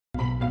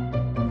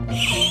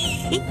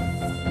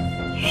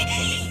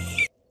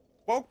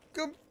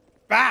Welcome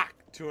back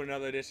to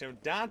another edition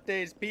of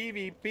Dante's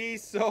PvP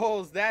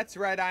Souls. That's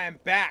right, I am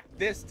back.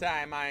 This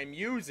time I am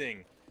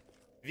using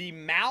the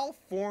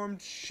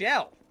Malformed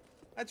Shell.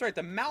 That's right,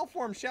 the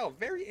Malformed Shell.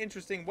 Very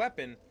interesting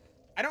weapon.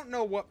 I don't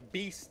know what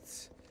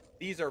beasts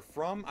these are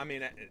from. I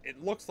mean,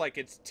 it looks like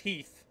it's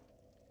teeth,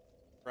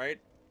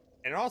 right?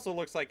 And it also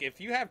looks like if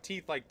you have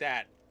teeth like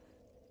that,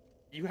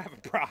 you have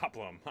a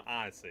problem,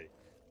 honestly.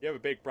 You have a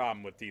big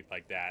problem with teeth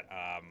like that.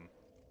 I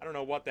don't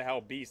know what the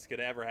hell beast could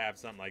ever have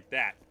something like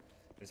that,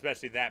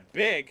 especially that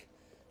big.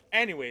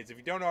 Anyways, if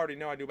you don't already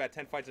know, I do about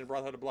 10 fights in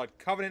Brotherhood of Blood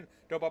Covenant.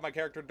 Don't buff my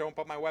character, don't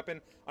buff my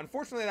weapon.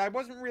 Unfortunately, I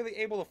wasn't really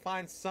able to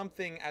find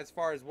something as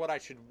far as what I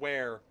should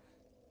wear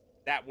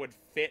that would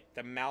fit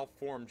the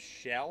Malformed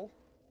Shell.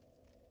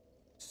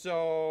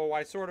 So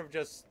I sort of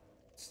just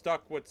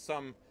stuck with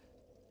some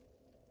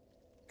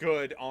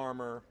good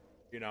armor,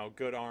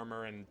 good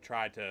armor, and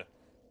tried to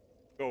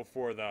go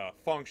for the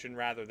function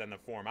rather than the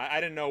form.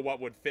 I didn't know what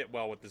would fit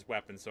well with this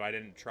weapon, so I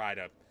didn't try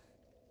to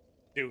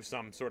do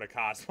some sort of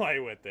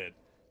cosplay with it.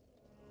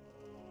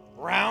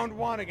 Round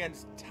 1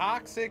 against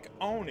Toxic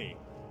Oni.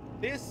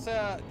 This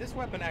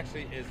weapon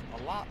actually is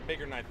a lot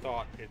bigger than I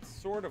thought. It's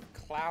sort of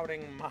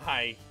clouding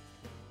my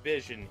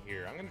vision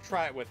here. I'm gonna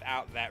try it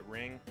without that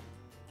ring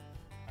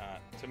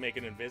to make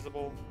it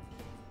invisible.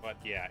 But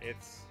yeah,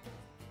 it's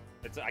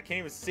I can't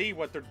even see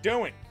what they're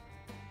doing.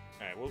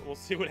 All right, we'll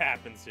see what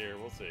happens here.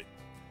 We'll see.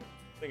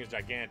 This thing is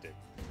gigantic.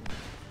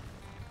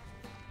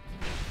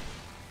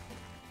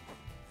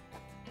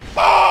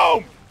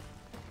 Boom!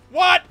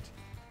 What?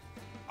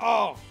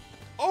 Oh,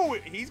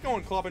 he's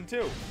going clubbing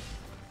too.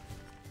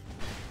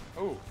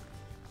 Oh,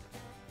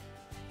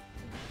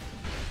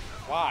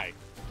 why?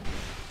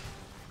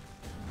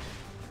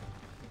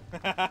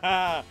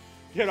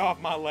 Get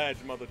off my ledge,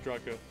 mother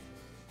trucker.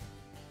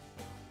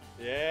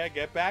 Yeah,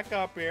 get back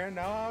up here.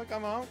 No,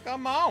 come on,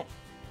 come on.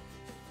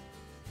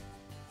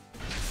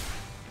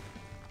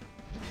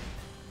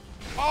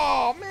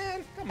 Oh,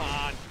 man, come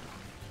on.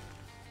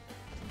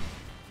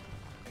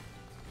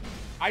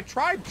 I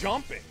tried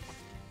jumping,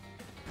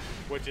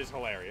 which is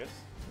hilarious.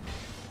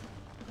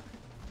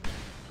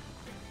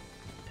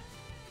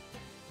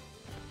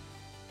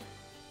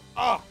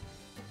 Oh.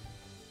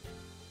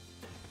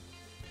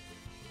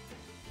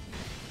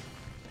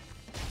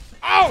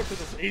 Oh,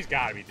 he's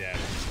got to be dead.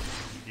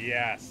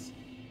 Yes.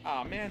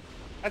 Oh, man.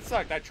 That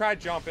sucked. I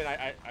tried jumping.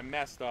 I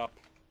messed up.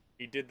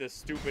 He did this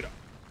stupid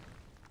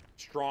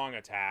strong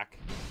attack.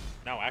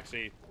 No,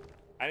 actually,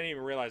 I didn't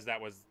even realize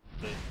that was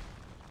the...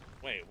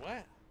 Wait,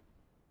 what?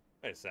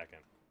 Wait a second.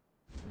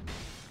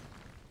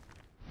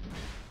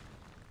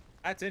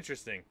 That's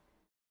interesting.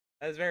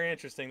 That is very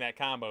interesting, that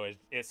combo.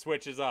 It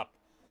switches up.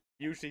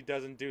 Usually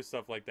doesn't do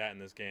stuff like that in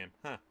this game.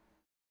 Huh.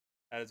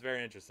 That is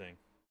very interesting.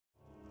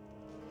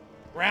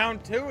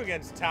 Round 2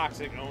 against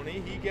Toxic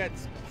Oni. He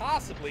gets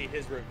possibly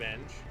his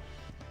revenge.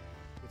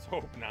 Let's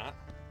hope not.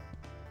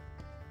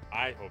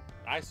 I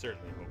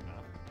certainly hope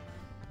not.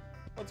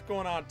 What's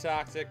going on,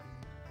 Toxic?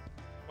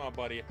 Come on,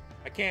 buddy.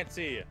 I can't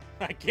see you.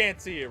 I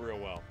can't see you real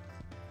well.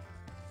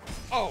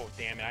 Oh,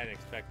 damn it. I didn't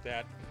expect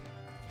that.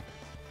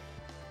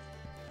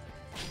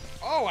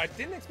 Oh, I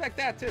didn't expect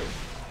that, too.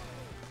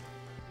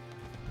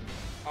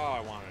 Oh, I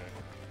wanted it.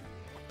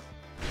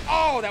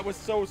 Oh, that was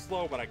so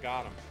slow, but I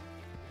got him.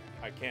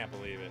 I can't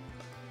believe it.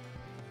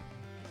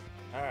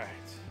 All right.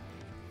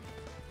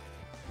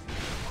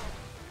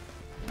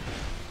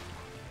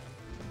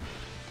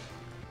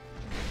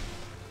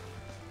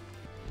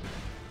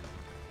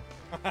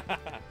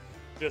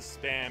 Just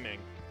spamming.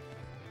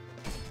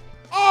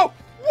 Oh,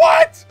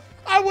 what?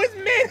 I was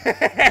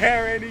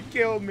mid-air and he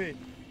killed me.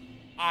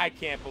 I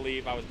can't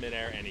believe I was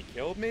mid-air and he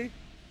killed me.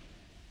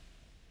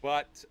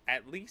 But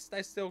at least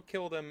I still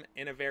killed him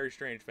in a very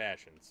strange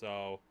fashion.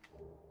 So,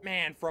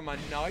 man, from a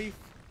knife,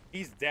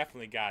 he's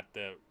definitely got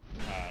the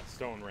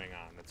stone ring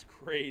on. That's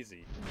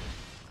crazy.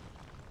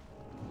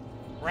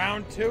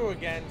 Round 2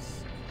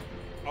 against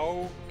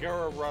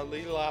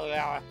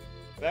Oguralila.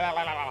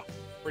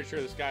 Pretty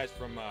sure this guy's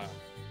from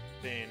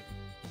Spain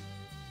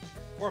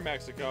or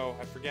Mexico.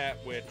 I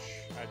forget which.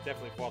 I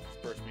definitely fought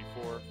this person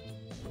before.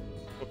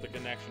 Hope the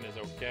connection is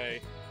okay.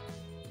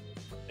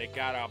 They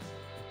got a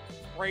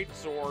great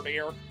sword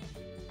here.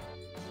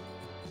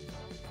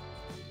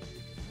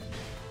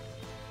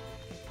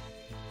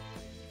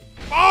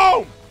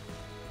 Boom!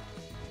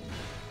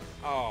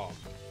 Oh,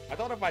 I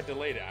thought if I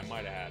delayed it, I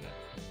might have had it.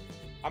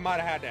 I might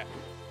have had that.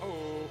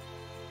 Oh.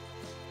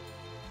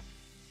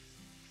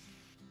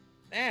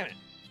 Damn it.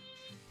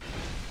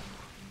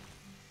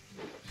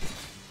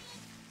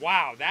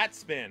 Wow, that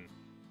spin.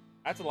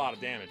 That's a lot of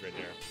damage right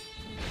there.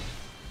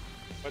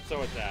 But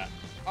so is that.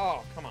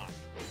 Oh, come on.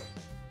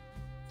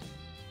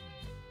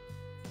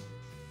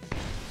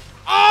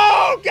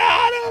 Oh,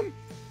 got him!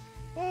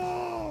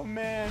 Oh,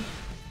 man.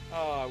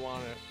 Oh, I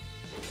want it.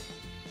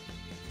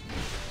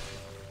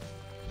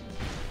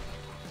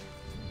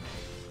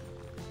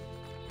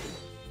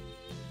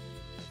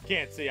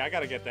 Can't see. I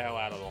gotta get the hell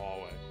out of the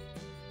hallway.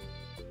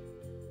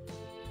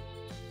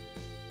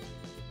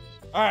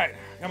 All right,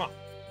 come on.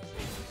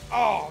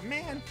 Oh,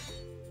 man.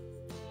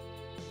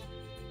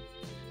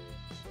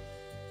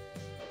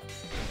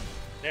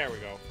 There we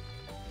go.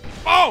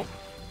 Oh!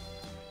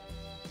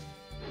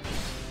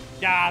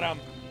 Got him.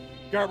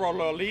 Girl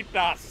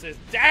Lolitas is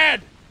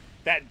dead.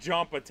 That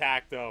jump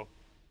attack, though.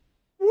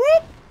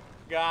 Whoop!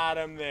 Got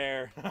him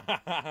there.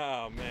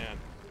 Oh, man.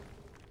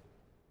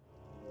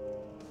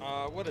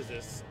 What is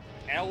this?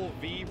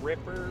 LV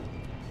Ripper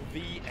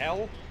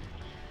VL?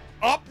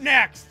 Up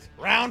next!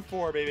 Round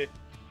 4, baby.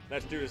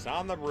 Let's do this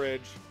on the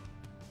bridge.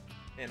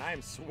 And I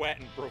am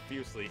sweating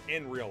profusely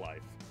in real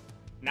life.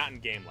 Not in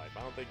game life.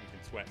 I don't think you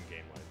can sweat in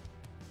game life.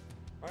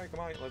 Alright,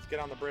 come on. Let's get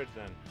on the bridge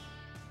then.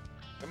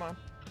 Come on.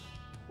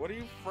 What are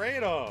you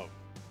afraid of?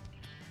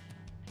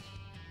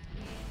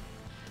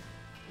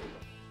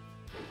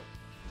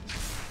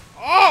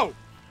 Oh!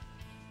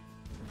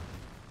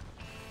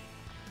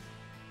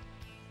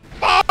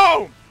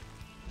 Boom!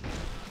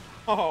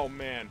 Oh,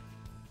 man.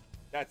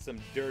 That's some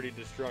dirty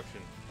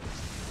destruction.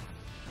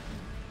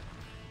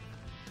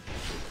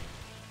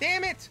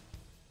 Damn it!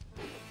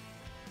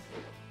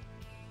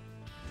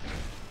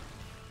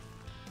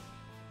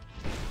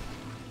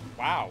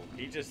 Wow,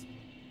 he just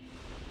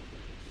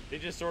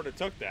sort of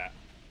took that.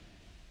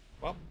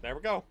 Well, there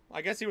we go.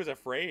 I guess he was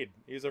afraid.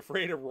 He was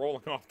afraid of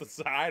rolling off the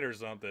side or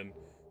something.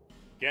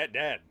 Get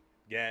dead.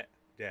 Get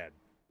dead.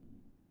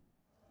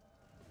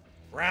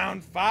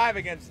 Round 5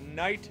 against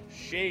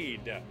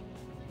Nightshade.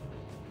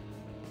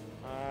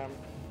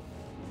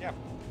 Yeah.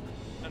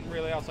 Nothing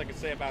really else I can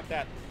say about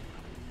that.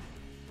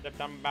 Except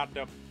I'm about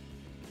to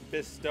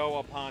bestow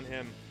upon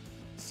him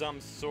some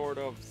sort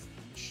of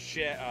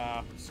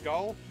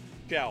skull?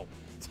 Shell.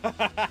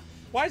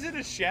 Why is it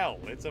a shell?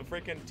 It's a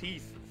freaking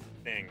teeth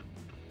thing.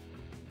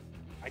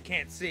 I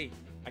can't see.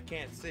 I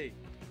can't see.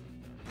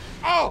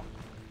 Oh!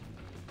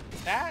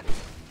 That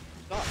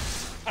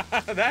sucks.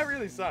 That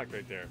really sucked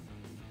right there.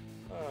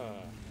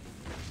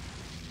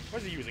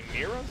 Was he using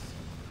mirrors?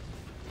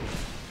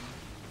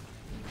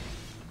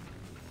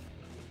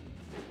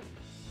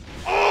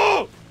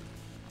 Oh!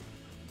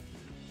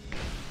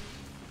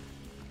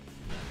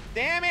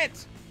 Damn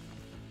it!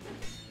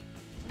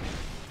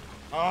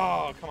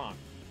 Oh, come on.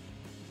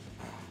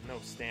 No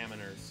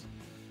staminers.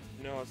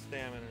 No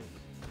staminers.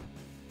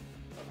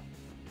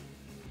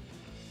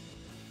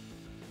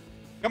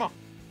 Come on.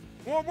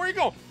 Where you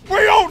going?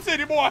 Where you going,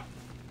 city boy?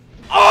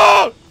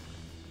 Oh!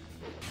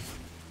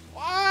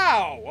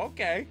 Wow.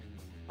 Okay.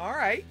 All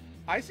right.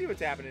 I see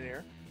what's happening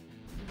here.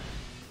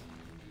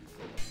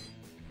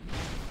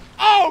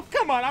 Oh,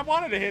 come on. I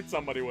wanted to hit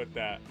somebody with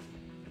that.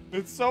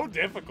 It's so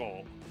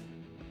difficult.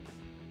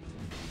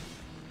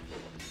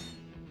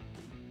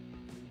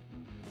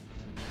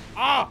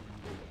 Ah!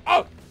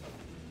 Oh!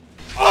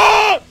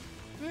 Oh!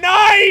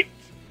 Night!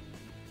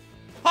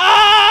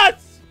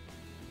 Pass!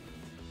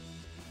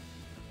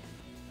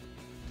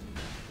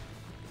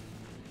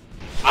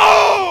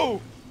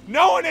 Oh!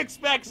 No one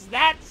expects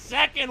that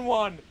second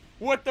one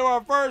with the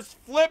reverse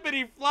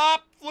flippity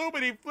flop,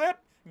 floopity flip.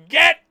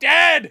 Get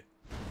dead!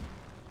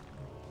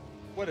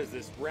 What is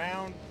this?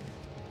 Round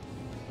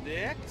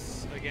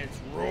 6 against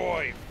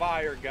Roy,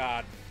 Fire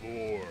God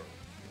 4.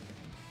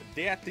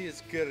 That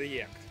is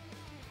correct.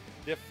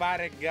 The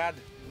Fire God,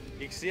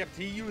 except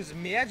he used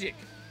magic.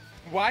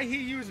 Why he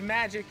used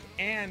magic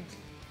and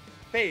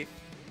faith,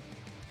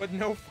 but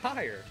no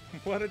fire?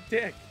 What a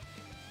dick.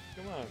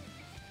 Come on.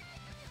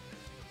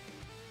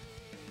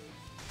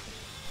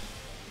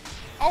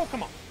 Oh,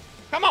 come on.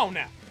 Come on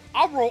now.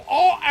 I'll roll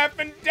all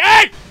effing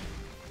day!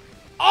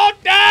 All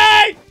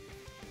day!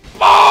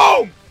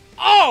 Boom!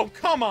 Oh,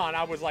 come on.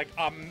 I was like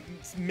a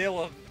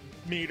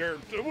millimeter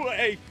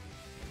away.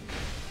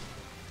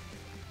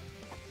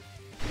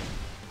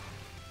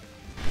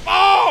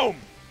 Boom!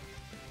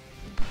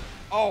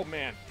 Oh,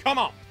 man. Come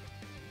on.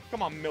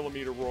 Come on,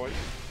 Millimeter Roy.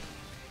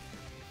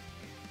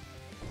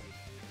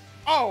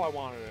 Oh, I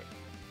wanted it.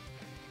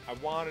 I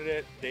wanted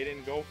it. They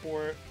didn't go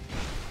for it.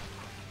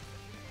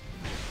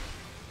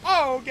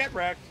 Oh, get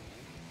wrecked.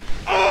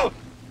 Oh!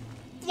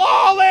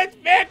 Flawless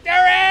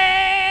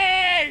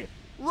victory!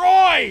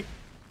 Roy!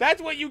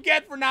 That's what you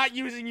get for not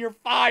using your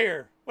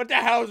fire. What the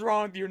hell's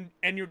wrong with your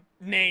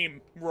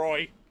name,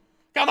 Roy?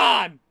 Come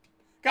on!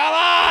 Come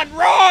on,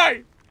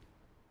 Roy!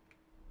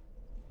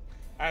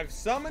 I've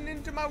summoned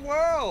into my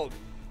world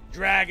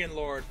Dragon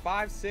Lord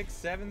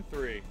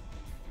 5673.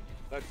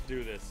 Let's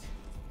do this.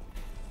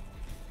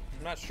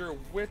 I'm not sure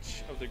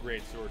which of the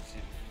great swords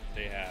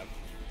they have.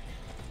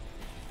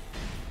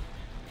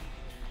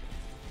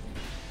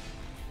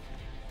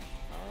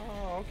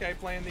 Oh, okay,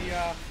 playing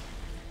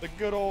the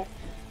good old.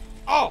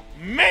 Oh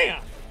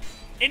man,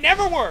 it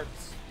never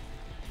works.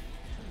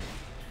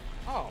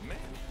 Oh man,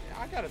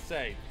 I gotta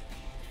say.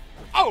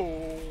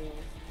 Oh.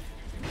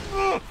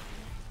 Ugh.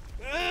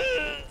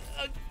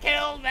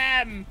 Kill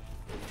them!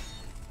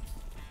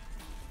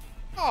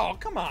 Oh,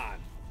 come on.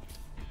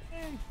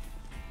 Man.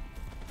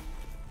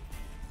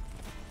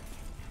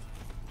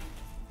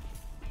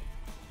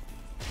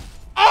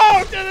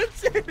 Oh, to the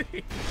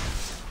city!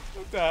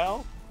 What the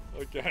hell?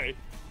 Okay.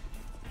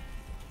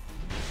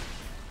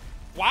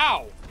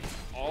 Wow.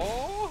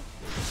 Oh.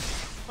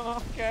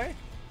 Okay.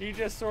 He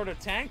just sort of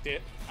tanked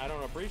it. I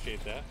don't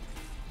appreciate that.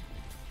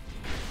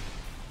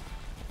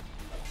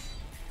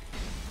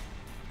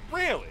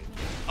 Really?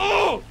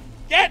 Oh!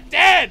 Get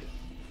dead!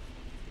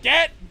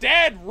 Get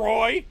dead,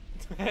 Roy!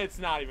 It's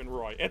not even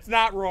Roy. It's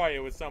not Roy. It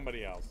was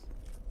somebody else.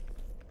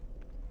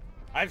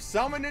 I've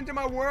summoned into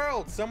my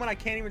world someone I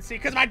can't even see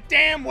because my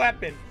damn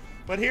weapon.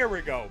 But here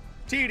we go.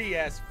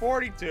 TDS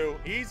 42.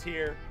 He's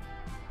here.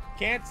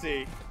 Can't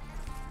see.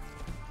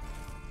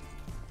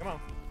 Come on.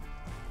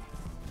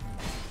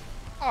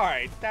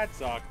 Alright, that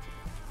sucked.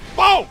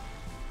 Boom!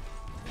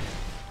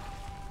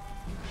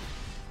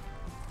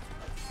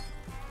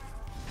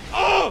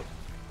 Oh!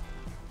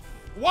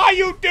 Why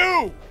you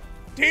do?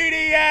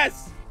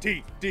 TDS!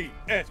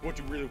 TDS, what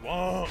you really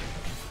want?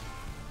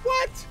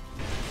 What?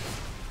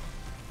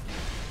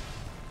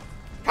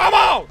 Come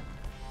on!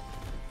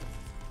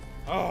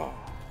 Oh.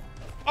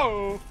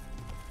 Oh.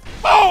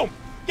 Boom!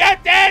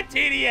 Get that,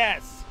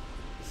 TDS!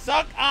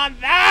 Suck on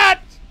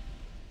that!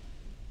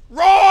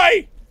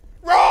 Roy!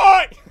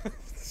 Roy!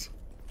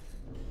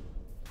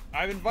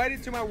 I've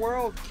invited to my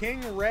world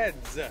King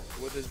Reds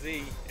with a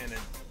Z and a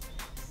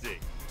Z.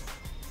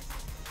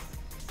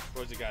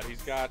 What's he got?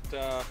 He's got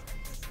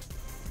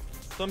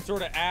some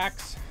sort of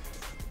axe.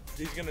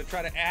 He's gonna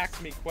try to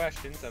axe me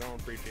questions. I don't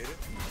appreciate it.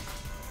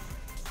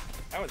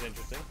 That was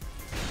interesting.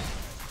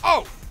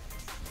 Oh!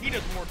 He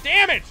does more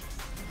damage!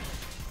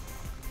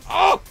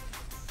 Oh!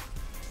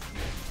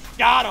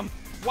 Got him!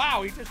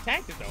 Wow, he just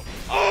tanked it though.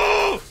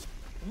 Oh!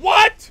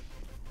 What?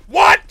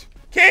 What?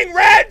 King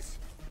Reds?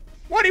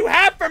 What do you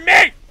have for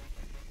me?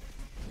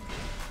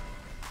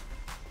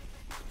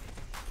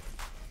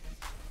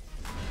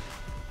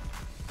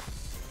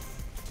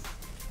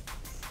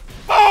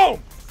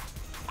 Boom!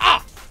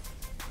 Ah!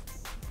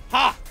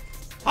 Ha!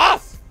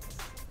 Huss!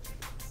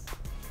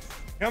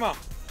 Come on.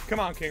 Come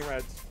on, King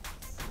Reds.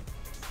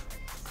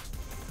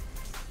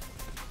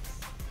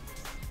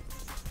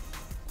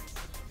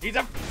 He's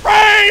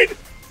afraid!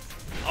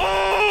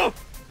 Oh!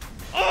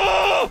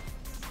 Oh!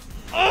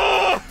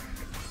 Oh!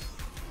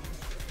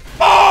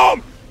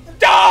 Boom!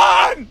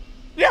 Done!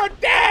 You're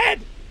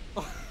dead!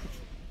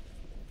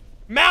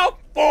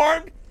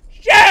 Malformed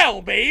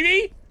shell,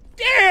 baby!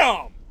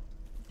 Damn!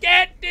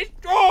 Get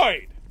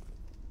destroyed!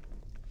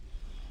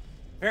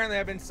 Apparently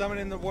I've been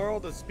summoned in the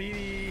world of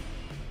Speedy...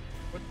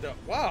 What the...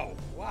 Wow!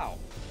 Wow.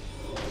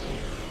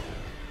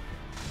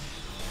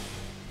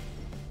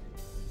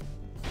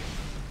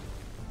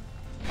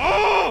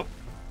 Oh!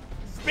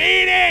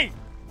 Speedy!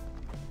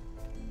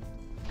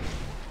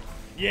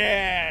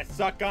 Yeah,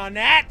 suck on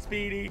that,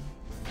 Speedy.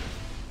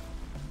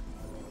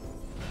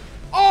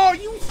 Oh,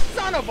 you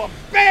son of a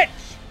bitch!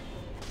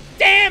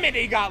 Damn it,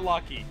 he got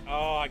lucky.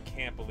 Oh, I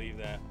can't believe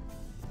that.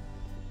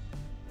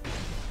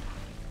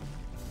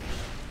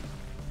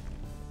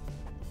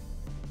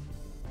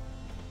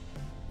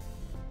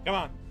 Come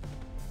on.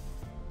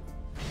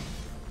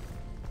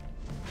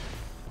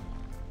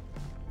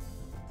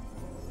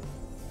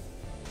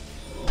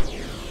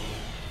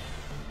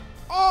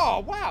 Oh,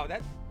 wow,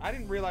 that I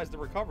didn't realize the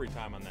recovery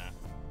time on that.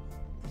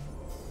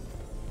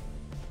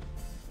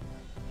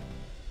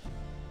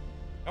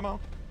 Come on.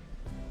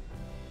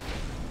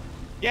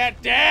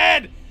 Get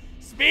dead!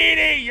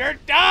 Speedy, you're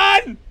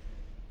done!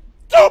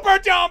 Super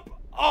jump!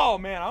 Oh,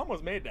 man, I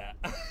almost made that.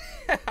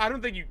 I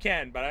don't think you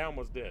can, but I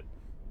almost did.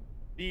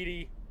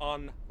 Speedy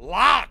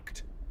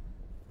unlocked!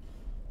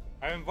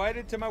 I'm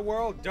invited to my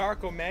world,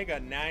 Dark Omega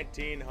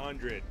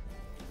 1900.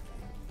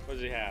 What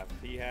does he have?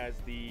 He has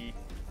the...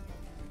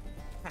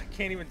 I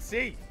can't even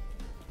see.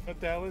 What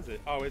the hell is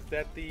it? Oh, is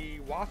that the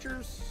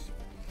Watchers?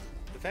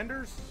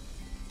 Defenders?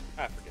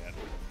 I forget.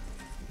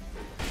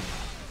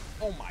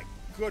 Oh my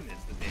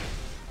goodness, the damn.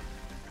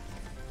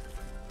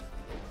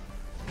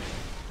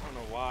 I don't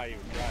know why you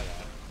would try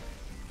that.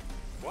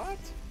 What?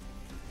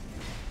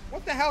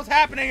 What the hell's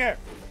happening here?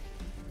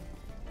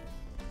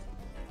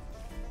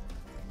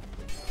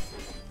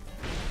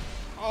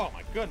 Oh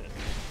my goodness.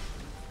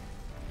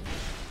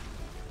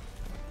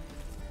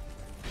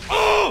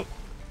 Oh!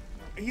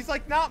 He's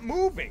like not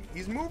moving.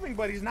 He's moving,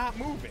 but he's not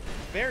moving.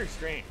 Very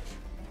strange.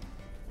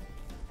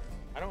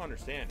 I don't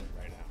understand it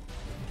right now.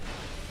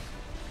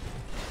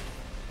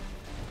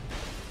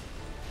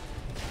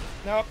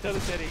 Nope, to the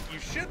city. You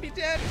should be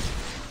dead.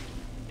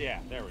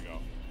 Yeah, there we go.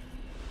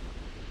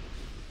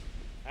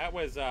 That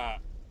was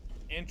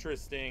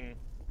interesting.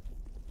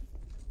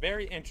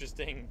 Very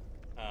interesting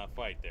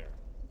fight there.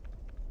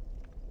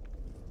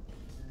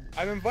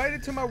 I'm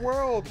invited to my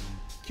world,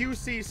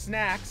 QC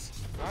Snacks.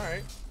 All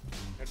right,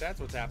 if that's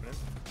what's happening.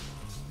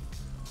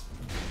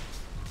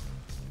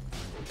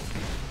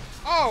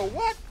 Oh,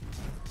 what?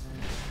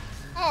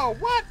 Oh,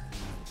 what?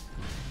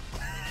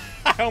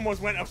 I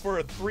almost went up for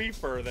a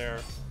 3-fer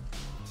there.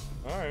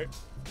 All right.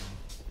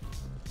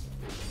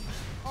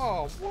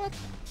 Oh, what?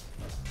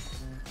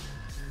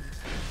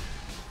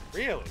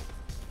 Really?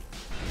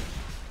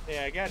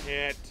 Yeah, I got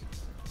hit.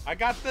 I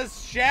got the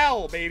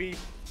shell, baby.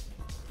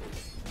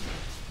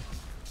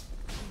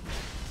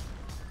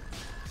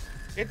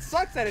 It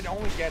sucks that it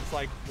only gets,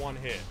 like, one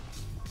hit.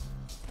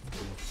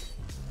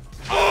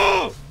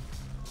 Oh!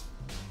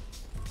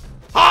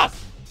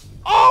 Huss!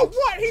 Oh,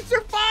 what? He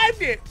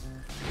survived it!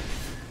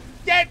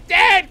 Get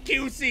dead,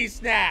 QC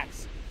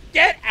Snacks!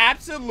 Get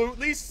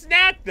absolutely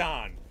snacked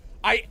on!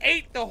 I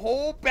ate the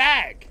whole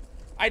bag.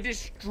 I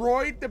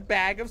destroyed the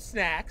bag of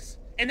snacks,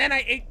 and then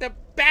I ate the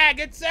bag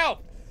itself.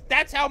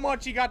 That's how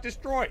much he got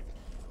destroyed.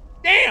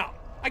 Damn!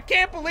 I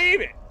can't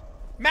believe it.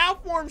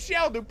 Malformed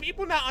shell, do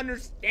people not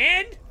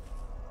understand?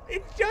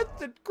 It's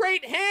just a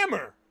great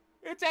hammer.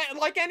 It's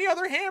like any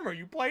other hammer.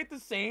 You play it the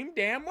same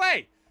damn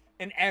way.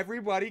 And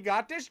everybody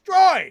got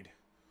destroyed.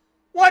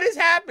 What is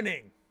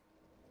happening?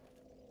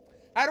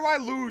 How do I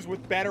lose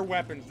with better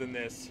weapons than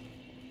this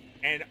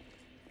and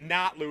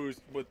not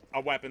lose with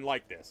a weapon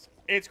like this?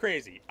 It's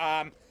crazy.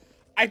 I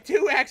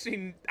do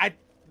actually,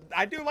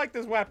 I do like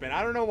this weapon.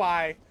 I don't know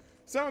why.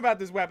 Something about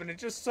this weapon,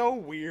 it's just so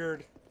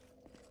weird.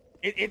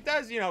 It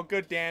does, you know,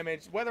 good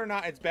damage. Whether or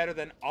not it's better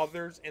than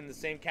others in the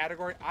same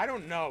category, I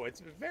don't know. It's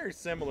very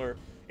similar.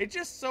 It's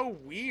just so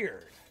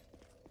weird.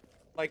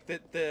 Like,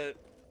 the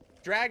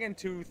Dragon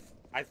Tooth,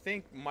 I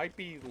think, might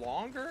be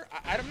longer.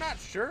 I'm not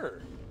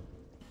sure.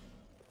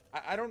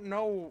 I don't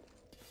know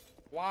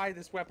why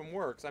this weapon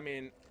works. I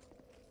mean,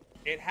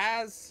 it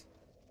has...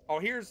 Oh,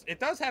 it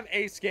does have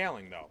A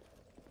scaling, though.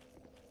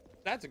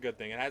 That's a good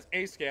thing. It has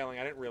A scaling.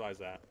 I didn't realize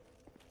that.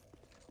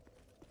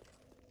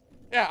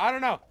 Yeah, I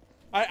don't know.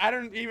 I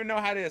don't even know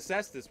how to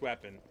assess this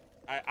weapon.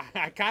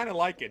 I kind of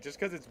like it just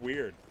because it's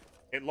weird.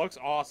 It looks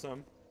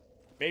awesome.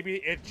 Maybe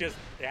it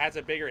has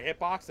a bigger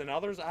hitbox than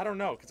others. I don't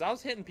know, because I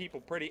was hitting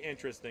people pretty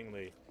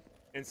interestingly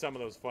in some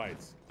of those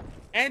fights.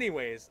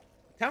 Anyways,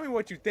 tell me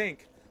what you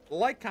think.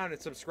 Like, comment,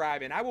 and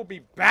subscribe, and I will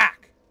be back